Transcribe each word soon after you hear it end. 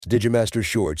Digimasters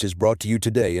Shorts is brought to you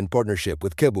today in partnership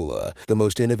with Kebula, the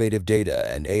most innovative data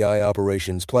and AI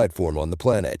operations platform on the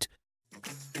planet.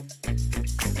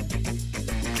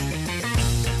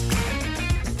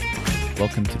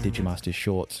 Welcome to Digimasters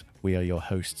Shorts. We are your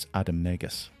hosts, Adam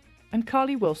Negus and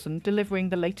Carly Wilson, delivering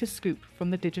the latest scoop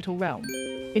from the digital realm.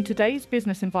 In today's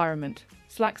business environment,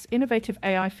 Slack's innovative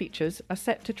AI features are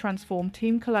set to transform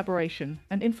team collaboration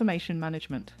and information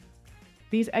management.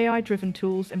 These AI-driven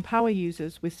tools empower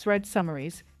users with thread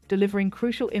summaries, delivering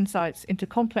crucial insights into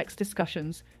complex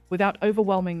discussions without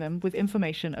overwhelming them with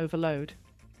information overload.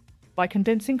 By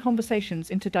condensing conversations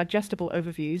into digestible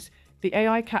overviews, the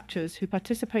AI captures who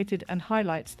participated and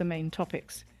highlights the main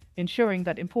topics, ensuring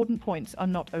that important points are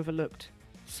not overlooked.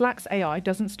 Slack's AI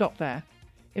doesn't stop there.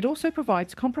 It also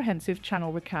provides comprehensive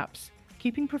channel recaps,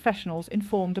 keeping professionals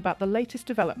informed about the latest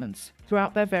developments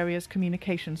throughout their various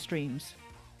communication streams.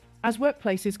 As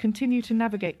workplaces continue to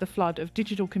navigate the flood of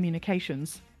digital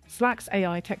communications, Slack's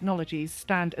AI technologies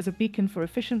stand as a beacon for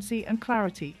efficiency and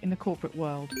clarity in the corporate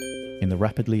world. In the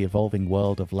rapidly evolving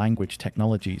world of language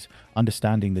technologies,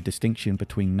 understanding the distinction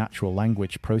between natural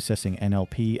language processing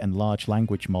N.L.P and large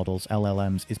language models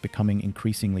L.L.Ms is becoming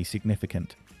increasingly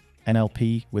significant.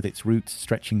 N.L.P, with its roots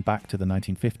stretching back to the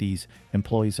 1950s,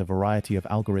 employs a variety of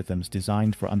algorithms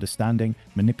designed for understanding,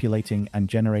 manipulating, and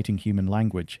generating human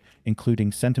language,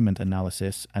 including sentiment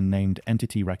analysis and named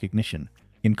entity recognition.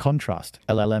 In contrast,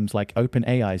 L.L.Ms like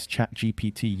OpenAI's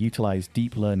ChatGPT utilize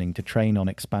deep learning to train on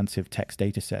expansive text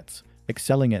datasets,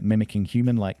 excelling at mimicking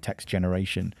human-like text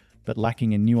generation, but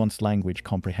lacking in nuanced language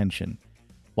comprehension.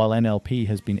 While N.L.P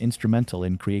has been instrumental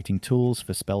in creating tools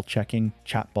for spell checking,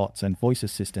 chatbots, and voice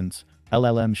assistants,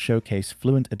 L.L.Ms showcase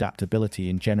fluent adaptability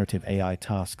in generative AI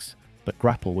tasks, but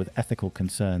grapple with ethical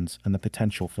concerns and the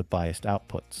potential for biased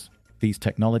outputs. These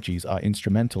technologies are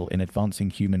instrumental in advancing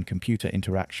human-computer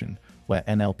interaction, where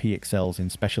N.L.P excels in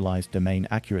specialized domain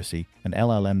accuracy and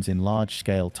L.L.Ms in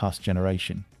large-scale task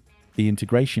generation. The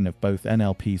integration of both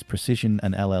N.L.P's precision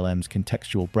and L.L.M's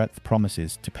contextual breadth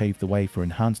promises to pave the way for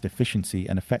enhanced efficiency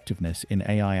and effectiveness in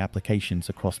AI applications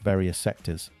across various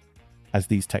sectors. As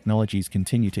these technologies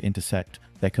continue to intersect,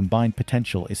 their combined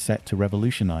potential is set to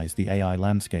revolutionize the AI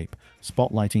landscape,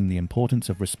 spotlighting the importance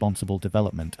of responsible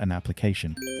development and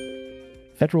application.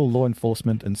 Federal law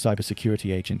enforcement and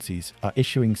cybersecurity agencies are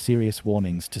issuing serious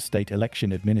warnings to state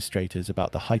election administrators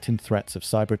about the heightened threats of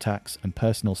cyber attacks and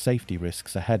personal safety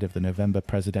risks ahead of the November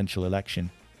presidential election.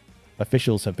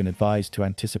 Officials have been advised to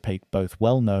anticipate both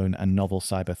well-known and novel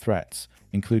cyber threats,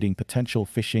 including potential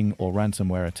phishing or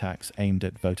ransomware attacks aimed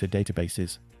at voter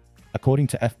databases. According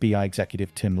to FBI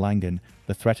Executive Tim Langan,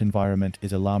 the threat environment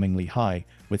is alarmingly high,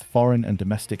 with foreign and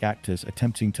domestic actors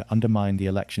attempting to undermine the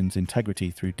election's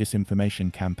integrity through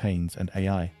disinformation campaigns and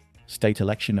AI. State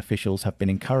election officials have been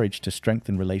encouraged to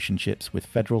strengthen relationships with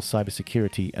federal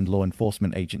cybersecurity and law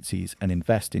enforcement agencies and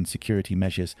invest in security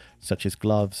measures such as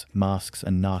gloves, masks,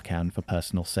 and Narcan for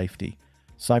personal safety.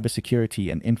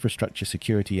 Cybersecurity and Infrastructure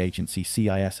Security Agency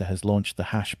CISA has launched the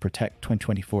 #Protect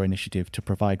 2024 initiative to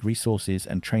provide resources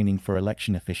and training for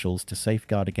election officials to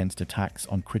safeguard against attacks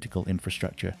on critical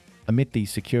infrastructure. Amid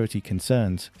these security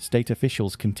concerns, state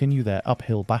officials continue their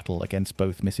uphill battle against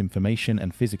both misinformation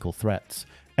and physical threats,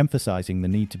 emphasizing the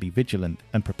need to be vigilant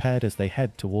and prepared as they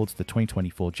head towards the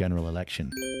 2024 general election.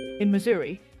 In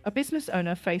Missouri, a business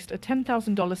owner faced a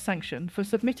 $10,000 sanction for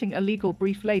submitting a legal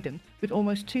brief laden with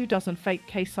almost 24 fake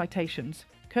case citations,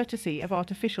 courtesy of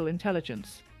artificial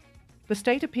intelligence. The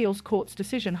state appeals court's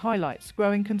decision highlights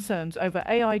growing concerns over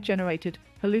AI-generated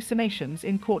hallucinations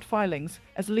in court filings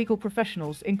as legal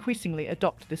professionals increasingly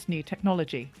adopt this new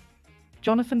technology.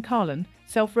 Jonathan Carlin,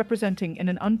 self-representing in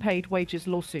an unpaid wages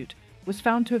lawsuit, was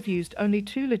found to have used only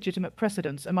 2 legitimate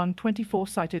precedents among 24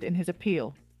 cited in his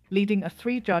appeal, leading a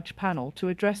 3-judge panel to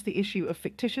address the issue of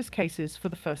fictitious cases for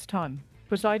the first time.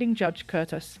 Presiding Judge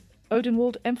Curtis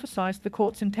Odenwald emphasized the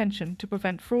court's intention to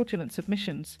prevent fraudulent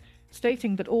submissions,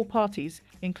 stating that all parties,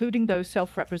 including those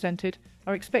self-represented,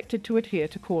 are expected to adhere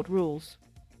to court rules.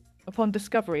 Upon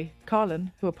discovery,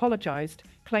 Carlin, who apologized,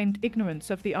 claimed ignorance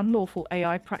of the unlawful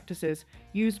AI practices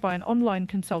used by an online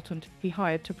consultant he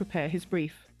hired to prepare his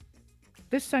brief.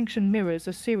 This sanction mirrors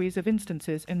a series of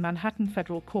instances in Manhattan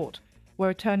federal court, where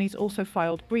attorneys also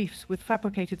filed briefs with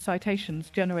fabricated citations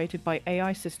generated by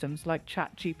AI systems like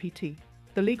ChatGPT.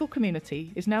 The legal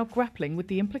community is now grappling with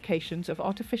the implications of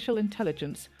artificial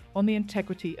intelligence on the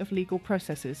integrity of legal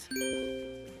processes.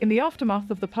 In the aftermath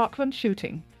of the Parkland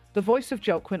shooting, the voice of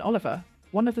Joaquin,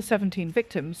 one of the 17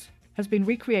 victims, has been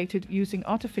recreated using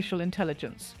artificial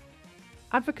intelligence.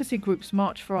 Advocacy groups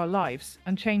March for Our Lives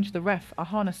and Change the Ref are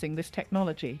harnessing this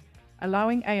technology,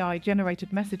 allowing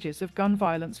AI-generated messages of gun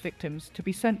violence victims to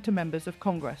be sent to members of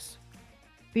Congress.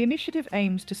 The initiative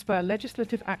aims to spur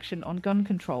legislative action on gun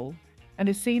control and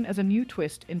is seen as a new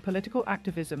twist in political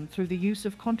activism through the use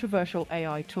of controversial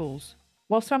AI tools.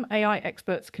 While some AI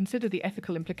experts consider the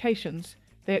ethical implications,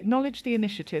 they acknowledge the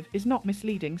initiative is not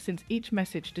misleading since each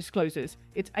message discloses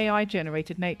its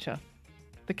AI-generated nature.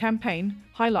 The campaign,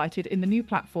 highlighted in the new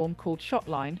platform called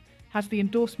Showdown, has the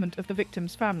endorsement of the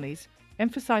victims' families,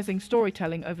 emphasizing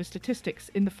storytelling over statistics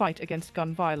in the fight against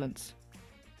gun violence.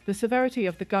 The severity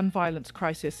of the gun violence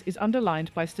crisis is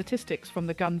underlined by statistics from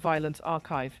the Gun Violence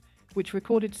Archive, which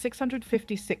recorded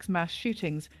 656 mass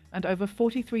shootings and over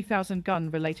 43,000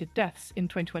 gun-related deaths in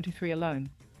 2023 alone.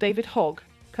 David Hogg,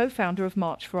 co-founder of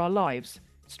March for Our Lives,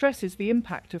 stresses the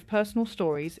impact of personal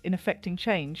stories in affecting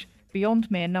change beyond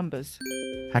mere numbers.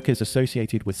 Hackers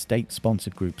associated with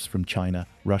state-sponsored groups from China,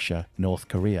 Russia, North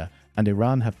Korea, and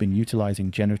Iran have been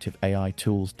utilizing generative AI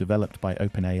tools developed by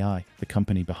OpenAI, the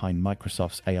company behind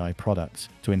Microsoft's AI products,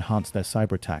 to enhance their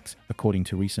cyber attacks, according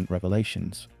to recent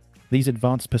revelations. These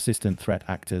advanced persistent threat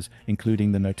actors,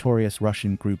 including the notorious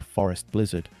Russian group Forest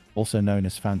Blizzard, also known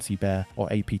as Fancy Bear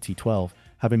or APT-12,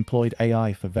 have employed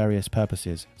AI for various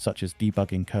purposes, such as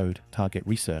debugging code, target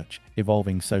research,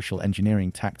 evolving social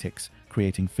engineering tactics,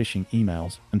 creating phishing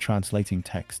emails, and translating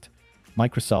text.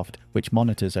 Microsoft, which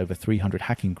monitors over 300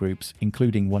 hacking groups,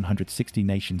 including 160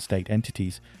 nation-state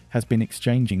entities, has been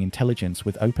exchanging intelligence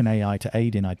with OpenAI to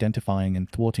aid in identifying and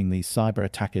thwarting these cyber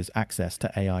attackers' access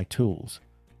to AI tools.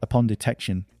 Upon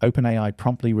detection, OpenAI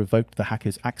promptly revoked the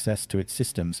hackers' access to its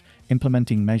systems,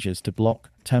 implementing measures to block,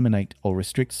 terminate, or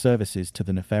restrict services to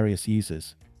the nefarious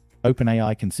users.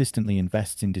 OpenAI consistently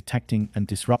invests in detecting and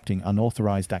disrupting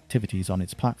unauthorized activities on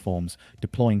its platforms,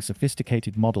 deploying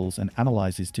sophisticated models and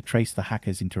analyzers to trace the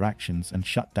hackers' interactions and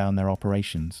shut down their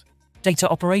operations. Data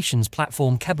operations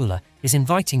platform Kebula is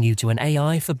inviting you to an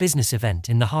AI for Business event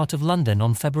in the heart of London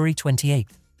on February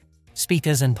 28th.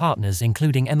 Speakers and partners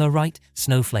including Emma Wright,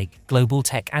 Snowflake, Global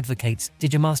Tech Advocates,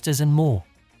 Digimasters and more.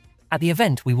 At the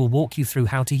event, we will walk you through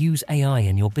how to use AI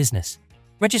in your business.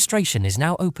 Registration is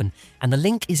now open and the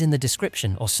link is in the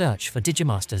description or search for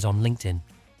Digimasters on LinkedIn.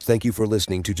 Thank you for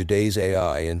listening to today's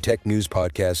AI and Tech News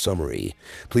Podcast summary.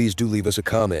 Please do leave us a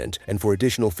comment, and for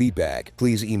additional feedback,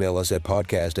 please email us at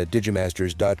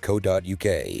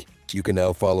podcast@digimasters.co.uk. You can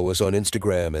now follow us on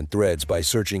Instagram and Threads by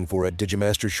searching for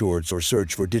 @Digimaster Shorts or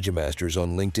search for Digimasters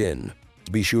on LinkedIn.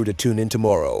 Be sure to tune in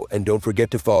tomorrow, and don't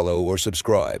forget to follow or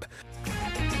subscribe.